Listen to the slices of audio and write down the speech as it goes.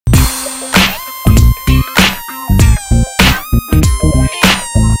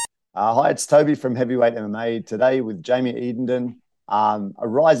Hi, it's Toby from Heavyweight MMA today with Jamie Edenden, a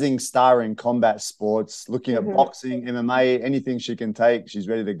rising star in combat sports, looking at Mhm. boxing, MMA, anything she can take. She's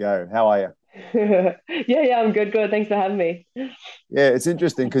ready to go. How are you? Yeah, I'm good, good. Thanks for having me. Yeah, it's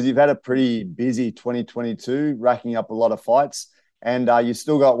interesting because you've had a pretty busy 2022, racking up a lot of fights, and you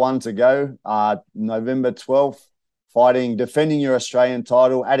still got one to go. November 12th, defending your Australian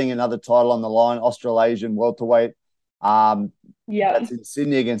title, adding another title on the line, Australasian welterweight. Um, Yeah. that's in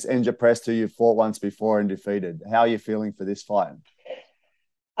Sydney against Enja Prest, who you fought once before and defeated. How are you feeling for this fight?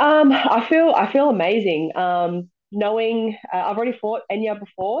 I feel amazing. Knowing I've already fought Enya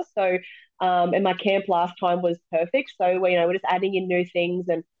before, so and my camp last time was perfect. So we're just adding in new things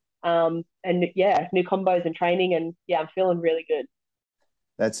and yeah, new combos and training, and yeah, I'm feeling really good.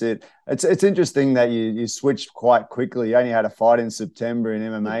 That's it. It's interesting that you switched quite quickly. You only had a fight in September in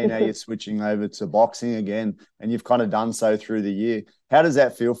MMA. Now you're switching over to boxing again, and you've kind of done so through the year. How does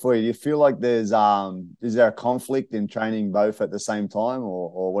that feel for you? Do you feel like is there a conflict in training both at the same time,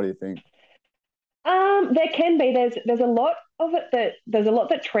 or what do you think? There can be. There's a lot of it that there's a lot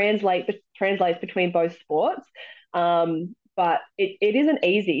that translates between both sports. But it isn't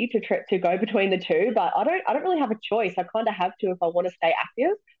easy to go between the two. But I don't really have a choice. I kind of have to if I want to stay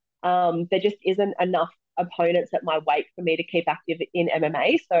active. There just isn't enough opponents at my weight for me to keep active in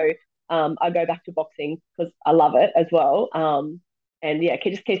MMA. So I go back to boxing because I love it as well. And yeah, it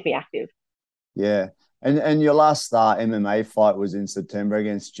just keeps me active. Yeah. And your last MMA fight was in September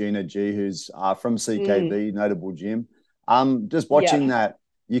against Gina Gee, who's from Mm, CKB, notable gym. Just watching yeah. that,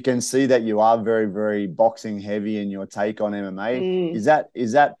 you can see that you are very, very boxing heavy in your take on MMA. Mm.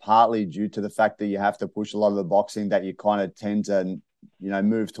 Is that partly due to the fact that you have to push a lot of the boxing that you kind of tend to,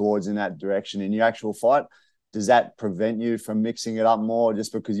 move towards in that direction in your actual fight? Does that prevent you from mixing it up more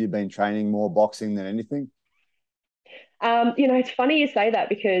just because you've been training more boxing than anything? It's funny you say that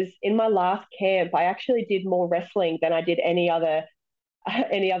because in my last camp, I actually did more wrestling than I did any other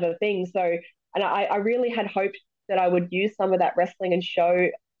any other thing. So, and I really had hoped that I would use some of that wrestling and show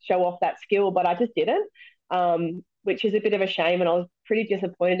off that skill, but I just didn't, which is a bit of a shame, and I was pretty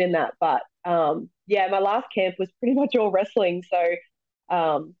disappointed in that. But yeah, my last camp was pretty much all wrestling, so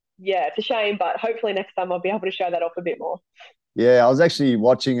yeah, it's a shame, but hopefully next time I'll be able to show that off a bit more. Yeah, I was actually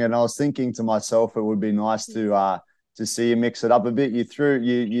watching it and I was thinking to myself it would be nice to see you mix it up a bit. You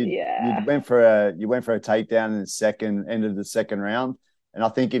Yeah. went for a takedown in the second end of the second round. And I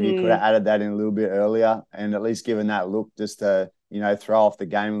think if you could have Mm, added that in a little bit earlier and at least given that look just to, throw off the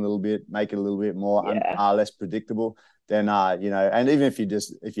game a little bit, make it a little bit more yeah. less predictable, then and even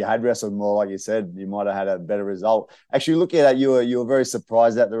if you had wrestled more, like you said, you might have had a better result. Actually, looking at it, you were very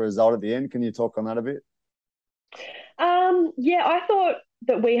surprised at the result at the end. Can you talk on that a bit? Yeah, I thought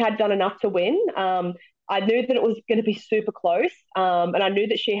that we had done enough to win. I knew that it was going to be super close, and I knew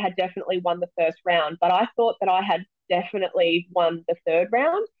that she had definitely won the first round, but I thought that I had definitely won the third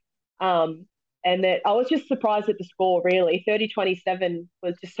round. Um, and that I was just surprised at the score, really. 30-27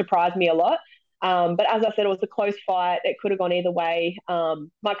 was just surprised me a lot. But as I said, it was a close fight. It could have gone either way.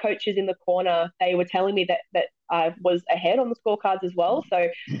 My coaches in the corner, they were telling me that I was ahead on the scorecards as well. So,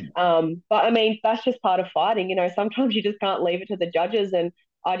 but I mean, that's just part of fighting. Sometimes you just can't leave it to the judges, and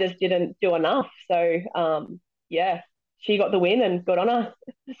I just didn't do enough. So, yeah, she got the win, and good on her.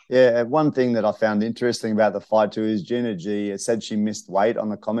 Yeah, one thing that I found interesting about the fight too is Gina G said she missed weight on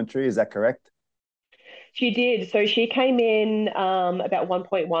the commentary. Is that correct? She did. So she came in about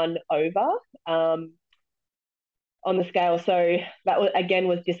 1.1 over um, on the scale. So that was, again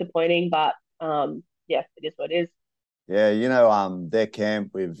was disappointing, but yeah, it is what it is. Yeah, their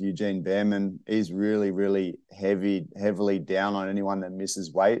camp with Eugene Bareman, he's really, really heavily down on anyone that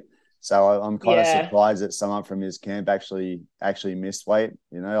misses weight. So I'm kind of Yeah, surprised that someone from his camp actually missed weight.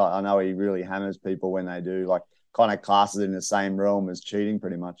 I know he really hammers people when they do, like kind of classes in the same realm as cheating,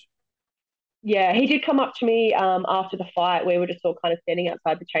 pretty much. yeah. He did come up to me after the fight. We were just all kind of standing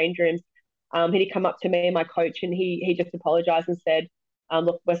outside the change rooms. He did come up to me and my coach, and he just apologized and said,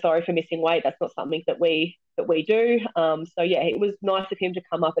 "Look, we're sorry for missing weight. That's not something that we do." So yeah, it was nice of him to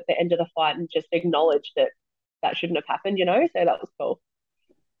come up at the end of the fight and just acknowledge that that shouldn't have happened. So that was cool.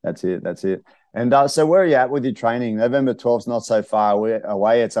 That's it. That's it. And so where are you at with your training? November 12th is not so far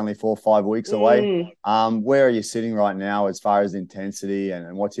away. It's only 4 or 5 weeks away. Mm. Where are you sitting right now as far as intensity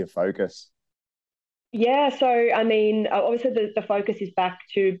and what's your focus? Yeah, so I mean, obviously the focus is back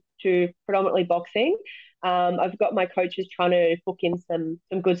to predominantly boxing. I've got my coaches trying to book in some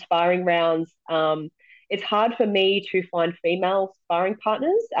good sparring rounds. It's hard for me to find female sparring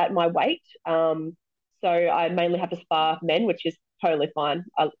partners at my weight. So I mainly have to spar men, which is totally fine.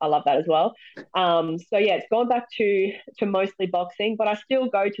 I love that as well. So yeah, it's gone back to mostly boxing, but I still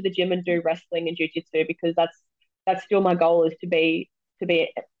go to the gym and do wrestling and jiu-jitsu because that's still my goal is to be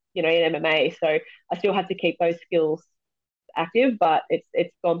in MMA. So I still have to keep those skills active, but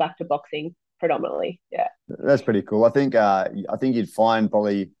it's gone back to boxing predominantly. Yeah, That's pretty cool. I think you'd find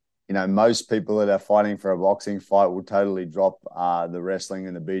probably, most people that are fighting for a boxing fight will totally drop the wrestling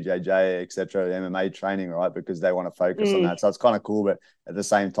and the BJJ, etc., MMA training, right? Because they want to focus on that. So it's kind of cool. But at the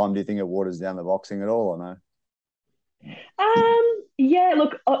same time, do you think it waters down the boxing at all or no? Yeah.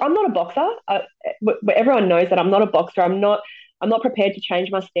 Look, I'm not a boxer. But everyone knows that I'm not a boxer. I'm not prepared to change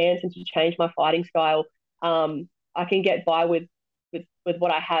my stance and to change my fighting style. I can get by with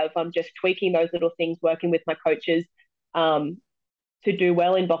what I have. I'm just tweaking those little things, working with my coaches to do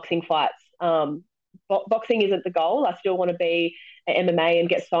well in boxing fights. Boxing isn't the goal. I still want to be an MMA and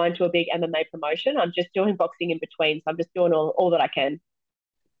get signed to a big MMA promotion. I'm just doing boxing in between. So I'm just doing all that I can.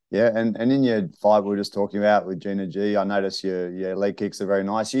 Yeah, and in your fight we were just talking about with Gina Gee, I noticed your leg kicks are very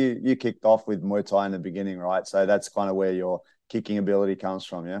nice. You kicked off with Muay Thai in the beginning, right? So that's kind of where your kicking ability comes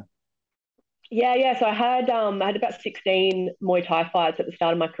from, yeah? Yeah. So I had about 16 Muay Thai fights at the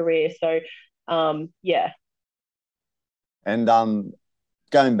start of my career. So yeah. And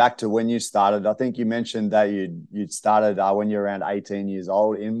going back to when you started, I think you mentioned that you'd started when you were around 18 years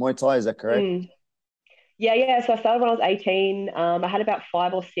old in Muay Thai. Is that correct? Mm. Yeah. So I started when I was 18. I had about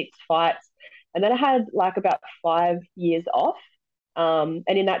 5 or 6 fights, and then I had like about 5 years off. And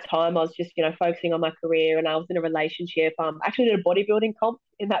in that time, I was just focusing on my career, and I was in a relationship. Actually did a bodybuilding comp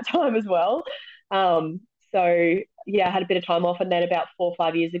in that time as well. Um, so yeah, I had a bit of time off, and then about 4 or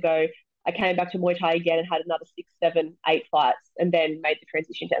 5 years ago, I came back to Muay Thai again and had another 6, 7, 8 fights, and then made the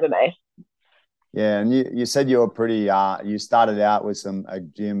transition to MMA. Yeah, and you said you were pretty you started out with a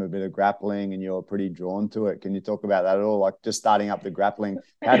gym, a bit of grappling, and you were pretty drawn to it. Can you talk about that at all? Like just starting up the grappling,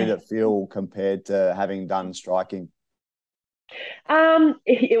 how did it feel compared to having done striking?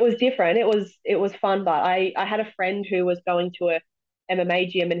 It was different. It was fun, but I had a friend who was going to a MMA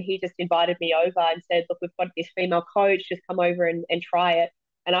gym, and he just invited me over and said, "Look, we've got this female coach. Just come over and try it."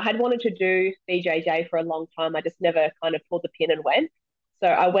 And I had wanted to do BJJ for a long time. I just never kind of pulled the pin and went. So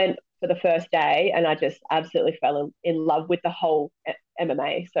I went for the first day, and I just absolutely fell in love with the whole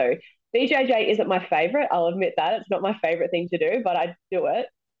MMA. So BJJ isn't my favorite. I'll admit that it's not my favorite thing to do, but I do it.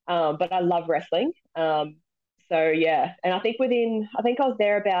 But I love wrestling. So yeah, and I think I was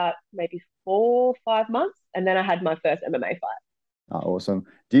there about maybe 4 or 5 months, and then I had my first MMA fight. Oh, awesome.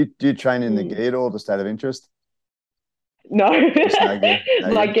 Do you train in the Mm. gi at all, just out of interest? No, Just no gi,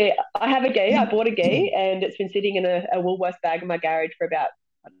 no my gi. gi. I have a gi. I bought a gi, and it's been sitting in a Woolworths bag in my garage for about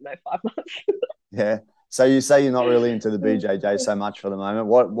I don't know 5 months. Yeah. So you say you're not really into the BJJ so much for the moment.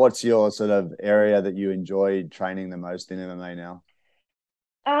 What's your sort of area that you enjoy training the most in MMA now?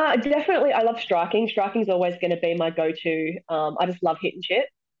 Definitely, I love striking. Striking is always going to be my go-to. I just love hitting shit,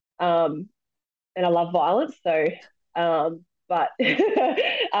 um, and I love violence. So, but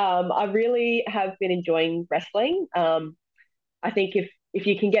I really have been enjoying wrestling. I think if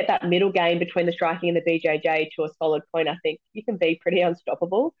you can get that middle game between the striking and the BJJ to a solid point, I think you can be pretty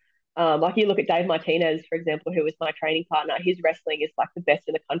unstoppable. Like you look at Dave Martinez, for example, who was my training partner. His wrestling is like the best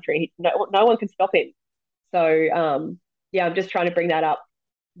in the country. No one can stop him. So yeah, I'm just trying to bring that up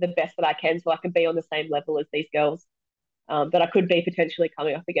the best that I can, so I can be on the same level as these girls that I could be potentially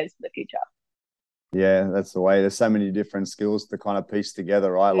coming up against in the future. Yeah, that's the way. There's so many different skills to kind of piece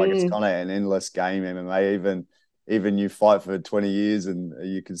together, right? Like it's Mm, kind of an endless game, MMA. Even you fight for 20 years and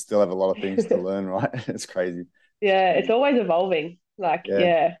you can still have a lot of things to learn, right? It's crazy. yeah, it's always evolving. Like, Yeah.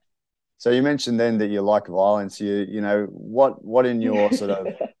 yeah. So you mentioned then that you like violence. What in your sort of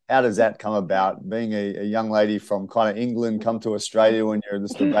how does that come about? Being a young lady from kind of England, come to Australia when you're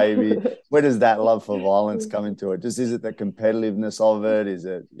just a baby. Where does that love for violence come into it? Just is it the competitiveness of it? Is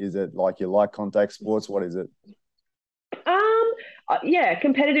it like you like contact sports? What is it? Yeah,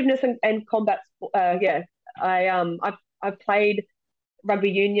 competitiveness and combat. Yeah, I've played rugby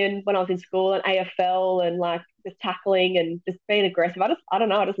union when I was in school and AFL and like just tackling and just being aggressive. I don't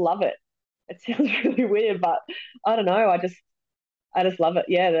know. I just love it. It sounds really weird, but I don't know. I just love it.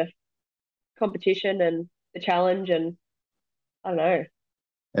 Yeah, the competition and the challenge and I don't know.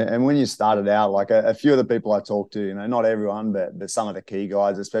 And when you started out, like a few of the people I talked to, not everyone, but some of the key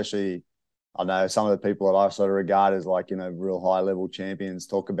guys, especially, I know some of the people that I sort of regard as like, real high level champions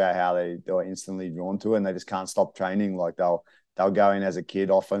talk about how they were instantly drawn to it and they just can't stop training. Like they'll go in as a kid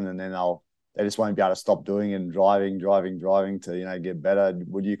often and then they just won't be able to stop doing it and driving to, get better.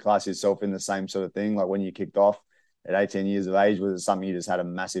 Would you class yourself in the same sort of thing? Like when you kicked off at 18 years of age, was it something you just had a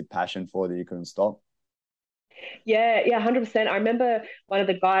massive passion for that you couldn't stop? Yeah, yeah, 100%. I remember one of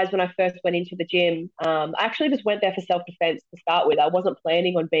the guys when I first went into the gym. I actually just went there for self-defense to start with. I wasn't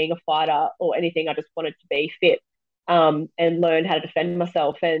planning on being a fighter or anything. I just wanted to be fit, and learn how to defend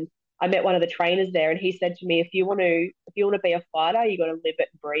myself. And I met one of the trainers there, and he said to me, "If you want to be a fighter, you got to live it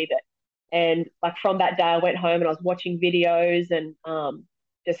and breathe it." And like from that day, I went home and I was watching videos and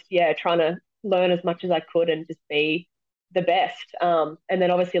just yeah, trying to learn as much as I could and just be the best. And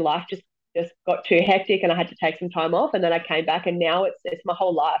then obviously life just got too hectic and I had to take some time off, and then I came back and now it's my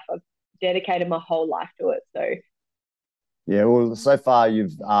whole life. I've dedicated my whole life to it. So Yeah, well, so far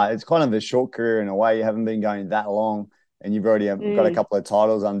you've it's kind of a short career in a way. You haven't been going that long, and you've already got a mm, couple of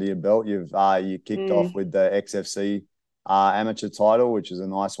titles under your belt. You kicked off mm, with the XFC amateur title, which is a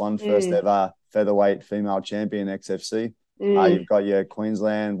nice one. First mm, ever featherweight female champion XFC. mm, You've got your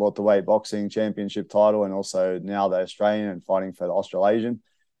Queensland welterweight boxing championship title, and also now the Australian and fighting for the Australasian.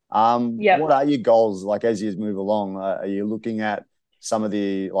 yep. What are your goals like as you move along? Are you looking at some of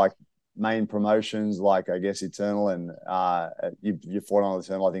the like main promotions, like I guess Eternal, and you fought on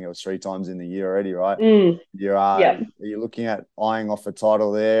Eternal? I think it was 3 times in the year already, right? Mm, You're yep. are you looking at eyeing off a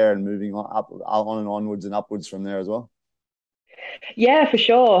title there and moving on and onwards and upwards from there as well? Yeah, for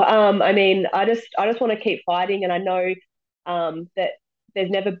sure. I mean, I just want to keep fighting, and I know that there's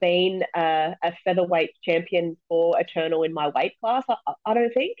never been a featherweight champion for Eternal in my weight class. I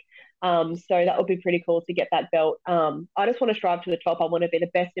don't think. So that would be pretty cool to get that belt. I just want to strive to the top. I want to be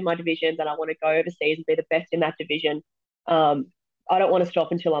the best in my division, and I want to go overseas and be the best in that division. Um, I don't want to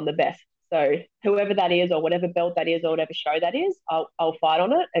stop until I'm the best. So whoever that is, or whatever belt that is, or whatever show that is, I'll fight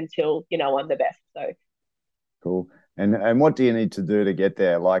on it until I'm the best. So. Cool. And what do you need to do to get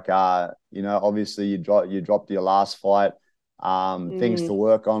there? Like obviously you dropped your last fight. Things to Mm.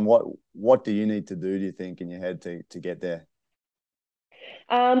 work on. What do you need to do you think in your head to get there?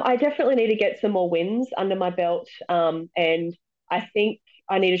 I definitely need to get some more wins under my belt. And I think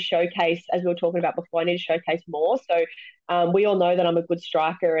I need to showcase, as we were talking about before, I need to showcase more. So we all know that I'm a good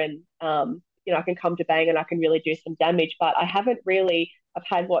striker and, I can come to bang and I can really do some damage. But I've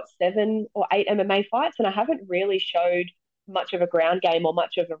had what, 7 or 8 MMA fights, and I haven't really showed much of a ground game or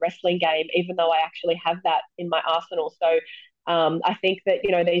much of a wrestling game, even though I actually have that in my arsenal. So I think that,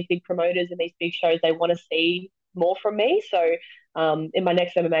 these big promoters and these big shows, they want to see more from me. So in my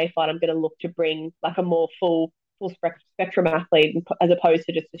next MMA fight, I'm going to look to bring like a more full spectrum athlete as opposed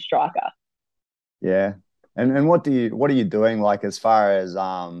to just a striker. Yeah. And what are you doing like as far as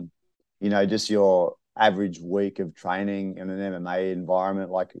just your average week of training in an MMA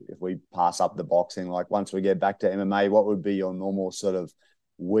environment? Like if we pass up the boxing, like once we get back to MMA, what would be your normal sort of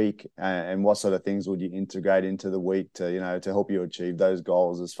week, and what sort of things would you integrate into the week to help you achieve those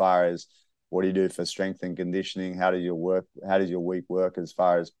goals? As far as what do you do for strength and conditioning? How does your week work as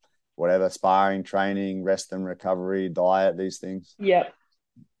far as whatever sparring, training, rest and recovery, diet, these things? Yep.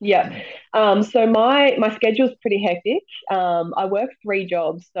 Yep. So my schedule's pretty hectic. I work 3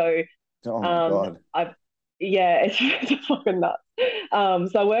 jobs, so Oh my um, God. I yeah, it's fucking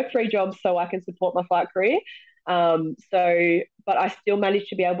nuts. So I work 3 jobs so I can support my fight career. But I still manage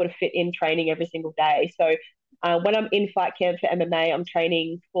to be able to fit in training every single day. So when I'm in fight camp for MMA, I'm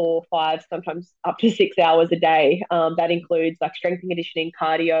training 4, 5, sometimes up to 6 hours a day. That includes like strength and conditioning,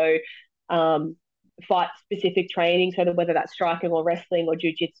 cardio, um, fight specific training, so that whether that's striking or wrestling or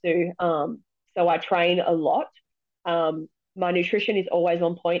jujitsu. So I train a lot. My nutrition is always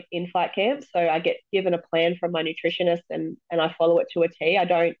on point in fight camp, so I get given a plan from my nutritionist and I follow it to a T. I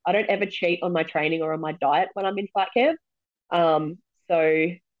don't ever cheat on my training or on my diet when I'm in fight camp. So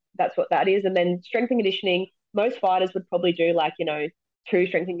that's what that is. And then strength and conditioning, most fighters would probably do like 2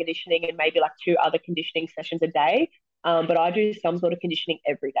 strength and conditioning and maybe like 2 other conditioning sessions a day. But I do some sort of conditioning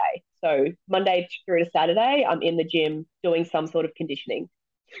every day. So Monday through to Saturday, I'm in the gym doing some sort of conditioning.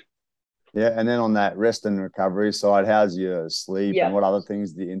 Yeah, and then on that rest and recovery side, how's your sleep and Yeah. what other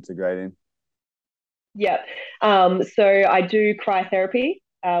things do you integrate in? Yeah. So I do cryotherapy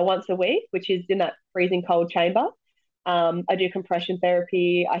once a week, which is in that freezing cold chamber. I do compression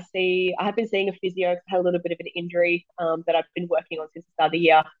therapy. I have been seeing a physio. I had a little bit of an injury that I've been working on since the start of the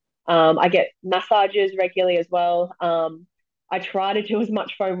year. I get massages regularly as well. I try to do as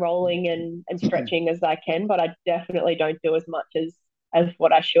much foam rolling and stretching as I can, but I definitely don't do as much as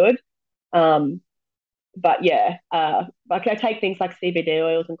what I should. Um, but yeah, like I take things like CBD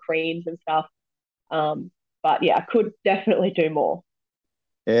oils and creams and stuff. Um, but yeah, I could definitely do more.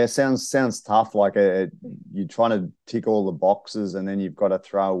 Yeah, sounds tough. Like you're trying to tick all the boxes, and then you've got to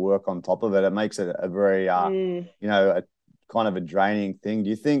throw work on top of it. It makes it a very, Mm. a kind of a draining thing. Do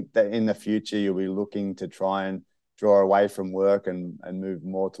you think that in the future you'll be looking to try and draw away from work and move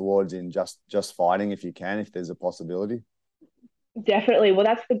more towards in just fighting if you can, if there's a possibility? Definitely. Well,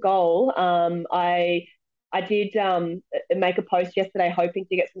 that's the goal. I did make a post yesterday hoping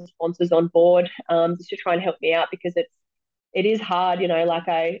to get some sponsors on board, just to try and help me out, because it is hard, like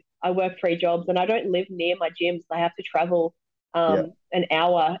I work 3 jobs and I don't live near my gym, so I have to travel an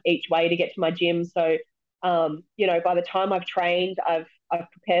hour each way to get to my gym. So by the time I've trained, I've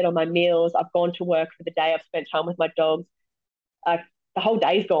prepared all my meals, I've gone to work for the day, I've spent time with my dogs, the whole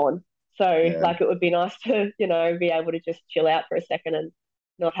day's gone. So it would be nice to, be able to just chill out for a second and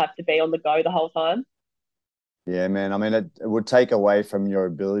not have to be on the go the whole time. Yeah, man. I mean, it would take away from your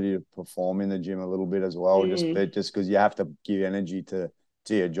ability to perform in the gym a little bit as well, just because you have to give energy to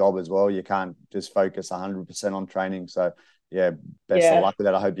your job as well. You can't just focus 100% on training. So yeah, best of luck with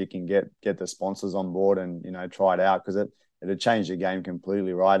that. I hope you can get the sponsors on board and, try it out, because it'll change the game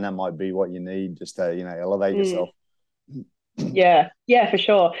completely, right? And that might be what you need just to, elevate yourself. Yeah, for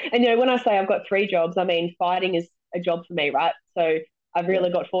sure. And, when I say I've got 3 jobs, I mean, fighting is a job for me, right? So I've really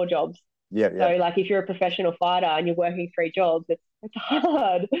got 4 jobs. Yeah. So if you're a professional fighter and you're working 3 jobs, it's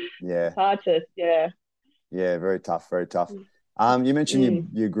hard. Yeah. It's hard to, Yeah, very tough, very tough. You mentioned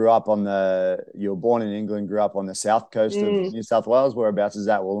you grew up you were born in England, grew up on the south coast of New South Wales. Whereabouts is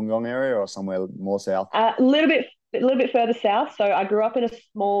that, Wollongong area or somewhere more south? A little bit further south. So I grew up in a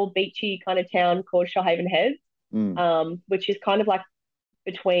small beachy kind of town called Shoalhaven Heads, which is kind of like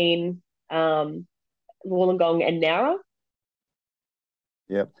between Wollongong and Nowra.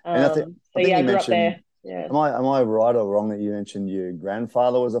 Yep. And I think I grew up there. Yeah. Am I right or wrong that you mentioned your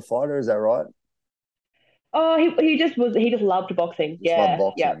grandfather was a fighter? Is that right? Oh, he just loved boxing. Loved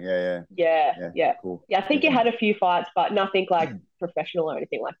boxing. Yeah. Cool. Yeah, I think he had a few fights, but nothing like professional or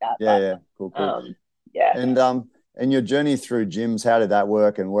anything like that. Cool. Yeah. And your journey through gyms, how did that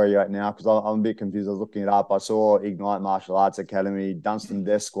work, and where are you at now? Because I'm a bit confused. I was looking it up. I saw Ignite Martial Arts Academy, Dunstan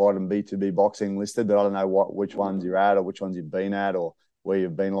Death Squad, and B2B Boxing listed, but I don't know which ones you're at or which ones you've been at or where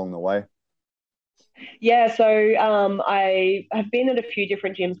you've been along the way. Yeah, so I have been at a few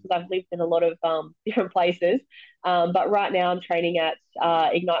different gyms because I've lived in a lot of different places. But right now I'm training at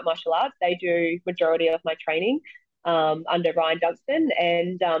Ignite Martial Arts. They do majority of my training under Ryan Dunstan,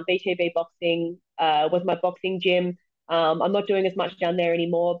 and BTB Boxing was my boxing gym. I'm not doing as much down there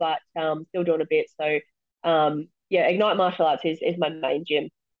anymore, but still doing a bit. So Ignite Martial Arts is my main gym.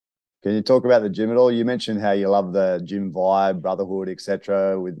 Can you talk about the gym at all? You mentioned how you love the gym vibe, brotherhood,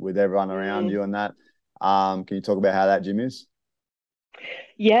 etc., with everyone around you and that. Can you talk about how that gym is?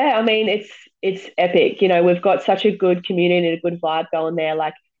 Yeah, I mean it's epic. We've got such a good community and a good vibe going there.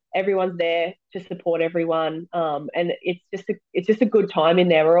 Like everyone's there to support everyone, and it's just a good time in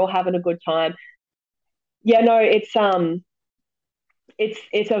there. We're all having a good time. Yeah, no, it's a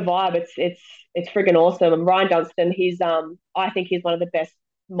vibe. It's friggin' awesome. And Ryan Dunstan, I think he's one of the best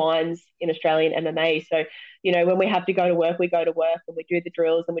minds in Australian MMA. So, when we have to go to work, we go to work and we do the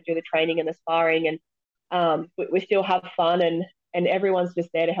drills and we do the training and the sparring, and we still have fun, and everyone's just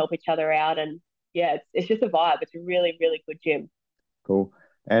there to help each other out. And yeah, it's just a vibe. It's a really, really good gym. Cool.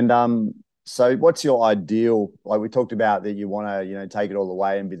 And so what's your ideal, like we talked about that you want to, take it all the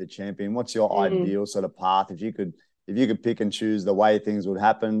way and be the champion. What's your ideal sort of path? If you could pick and choose the way things would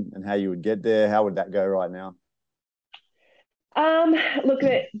happen and how you would get there, how would that go right now? Look,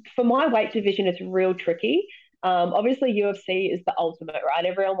 for my weight division, it's real tricky. Obviously UFC is the ultimate, right?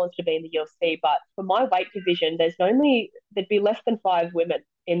 Everyone wants to be in the UFC, but for my weight division, there'd be less than 5 women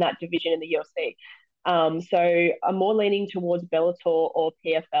in that division in the UFC. So I'm more leaning towards Bellator or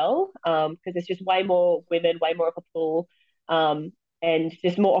PFL, because there's just way more women, way more of a pool, and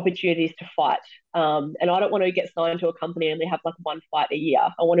just more opportunities to fight. And I don't want to get signed to a company and only have like 1 fight a year.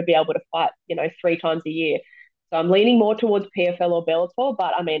 I want to be able to fight, 3 times a year. So I'm leaning more towards PFL or Bellator,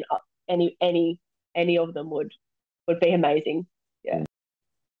 but I mean, any of them would be amazing. Yeah.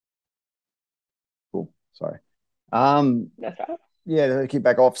 Cool. Sorry. That's right. Yeah, to keep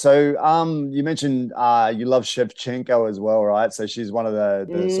back off. So you mentioned you love Schevchenko as well, right? So she's one of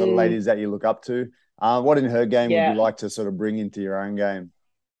the sort of ladies that you look up to. What in her game would you like to sort of bring into your own game?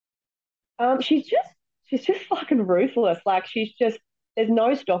 She's just fucking ruthless. Like there's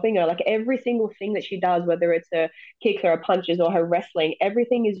no stopping her. Like every single thing that she does, whether it's her kicks or her punches or her wrestling,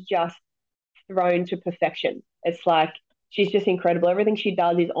 everything is just thrown to perfection. It's like she's just incredible. Everything she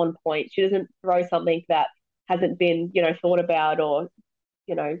does is on point. She doesn't throw something that hasn't been, thought about or,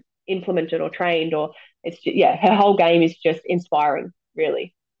 implemented or trained, or her whole game is just inspiring,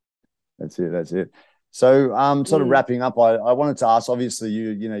 really. That's it. So sort of wrapping up, I wanted to ask, obviously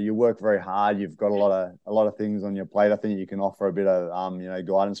you work very hard. You've got a lot of things on your plate. I think you can offer a bit of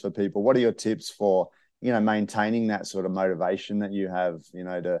guidance for people. What are your tips for maintaining that sort of motivation that you have,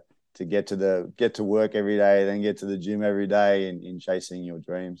 to get to work every day, then get to the gym every day in chasing your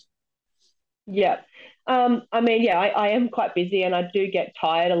dreams? Yeah. I mean, yeah, I am quite busy and I do get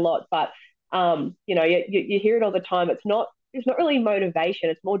tired a lot, but you hear it all the time. It's not really motivation,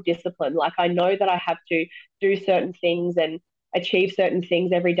 it's more discipline. Like, I know that I have to do certain things and achieve certain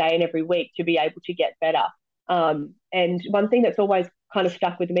things every day and every week to be able to get better. And one thing that's always kind of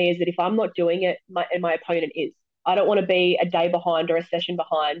stuck with me is that if I'm not doing it, my opponent is. I don't want to be a day behind or a session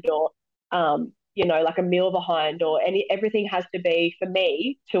behind or like a meal behind or everything has to be for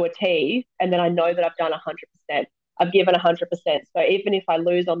me to a T, and then I know that I've done 100%. I've given 100%. So even if I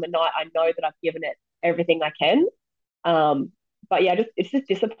lose on the night, I know that I've given it everything I can. But yeah, it's just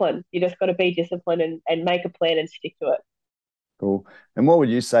discipline. You just got to be disciplined and make a plan and stick to it. Cool. And what would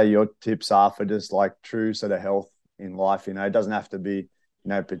you say your tips are for just like true sort of health in life? It doesn't have to be,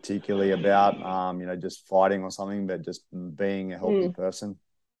 particularly about, just fighting or something, but just being a healthy person.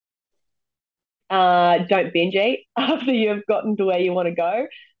 Don't binge eat after you've gotten to where you want to go.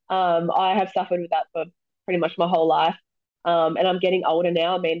 I have suffered with that for pretty much my whole life. And I'm getting older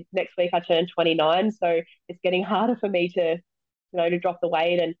now. I mean, next week I turn 29, so it's getting harder for me to drop the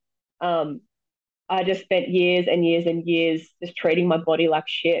weight. And I just spent years and years and years just treating my body like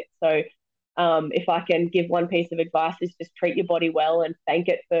shit. So if I can give one piece of advice, is just treat your body well and thank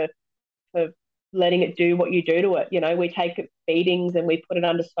it for letting it do what you do to it. We take beatings and we put it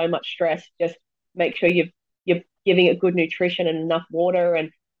under so much stress. Just make sure you're giving it good nutrition and enough water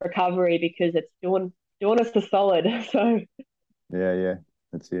and recovery, because it's doing us a solid. So yeah,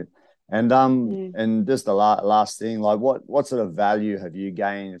 that's it. And and just the last thing, like what sort of value have you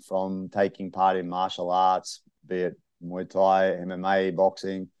gained from taking part in martial arts, be it Muay Thai, MMA,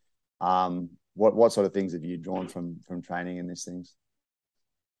 boxing? What sort of things have you drawn from training in these things?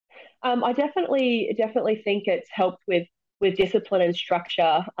 I definitely think it's helped with discipline and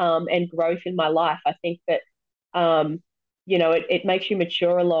structure and growth in my life. I think that it makes you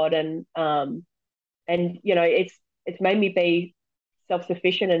mature a lot, and it's made me be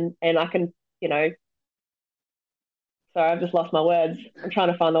self-sufficient and I can, sorry, I've just lost my words. I'm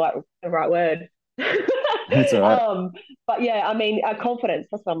trying to find the right word. That's all right. But yeah, I mean, confidence,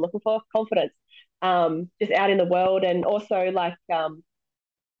 that's what I'm looking for. Confidence. Just out in the world, and also like,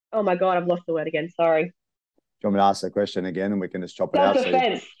 oh my God, I've lost the word again. Sorry. Do you want me to ask that question again and we can just chop it out?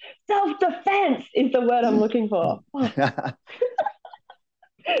 Self-defense. Self-defense is the word I'm looking for.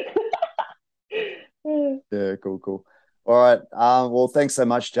 Yeah, cool. All right. Well, thanks so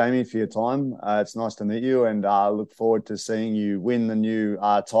much, Jamie, for your time. It's nice to meet you, and I look forward to seeing you win the new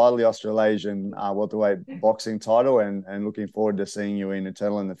title, the Australasian welterweight boxing title, and looking forward to seeing you in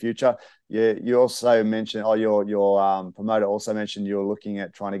Eternal in the future. Yeah, you also mentioned, your promoter also mentioned you were looking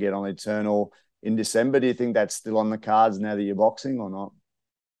at trying to get on Eternal in December. Do you think that's still on the cards now that you're boxing or not?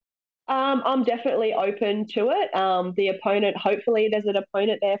 I'm definitely open to it. The opponent, hopefully there's an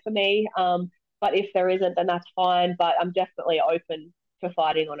opponent there for me. But if there isn't, then that's fine. But I'm definitely open to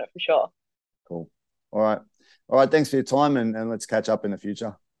fighting on it for sure. Cool. All right. Thanks for your time, and let's catch up in the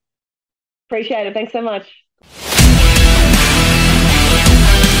future. Appreciate it. Thanks so much.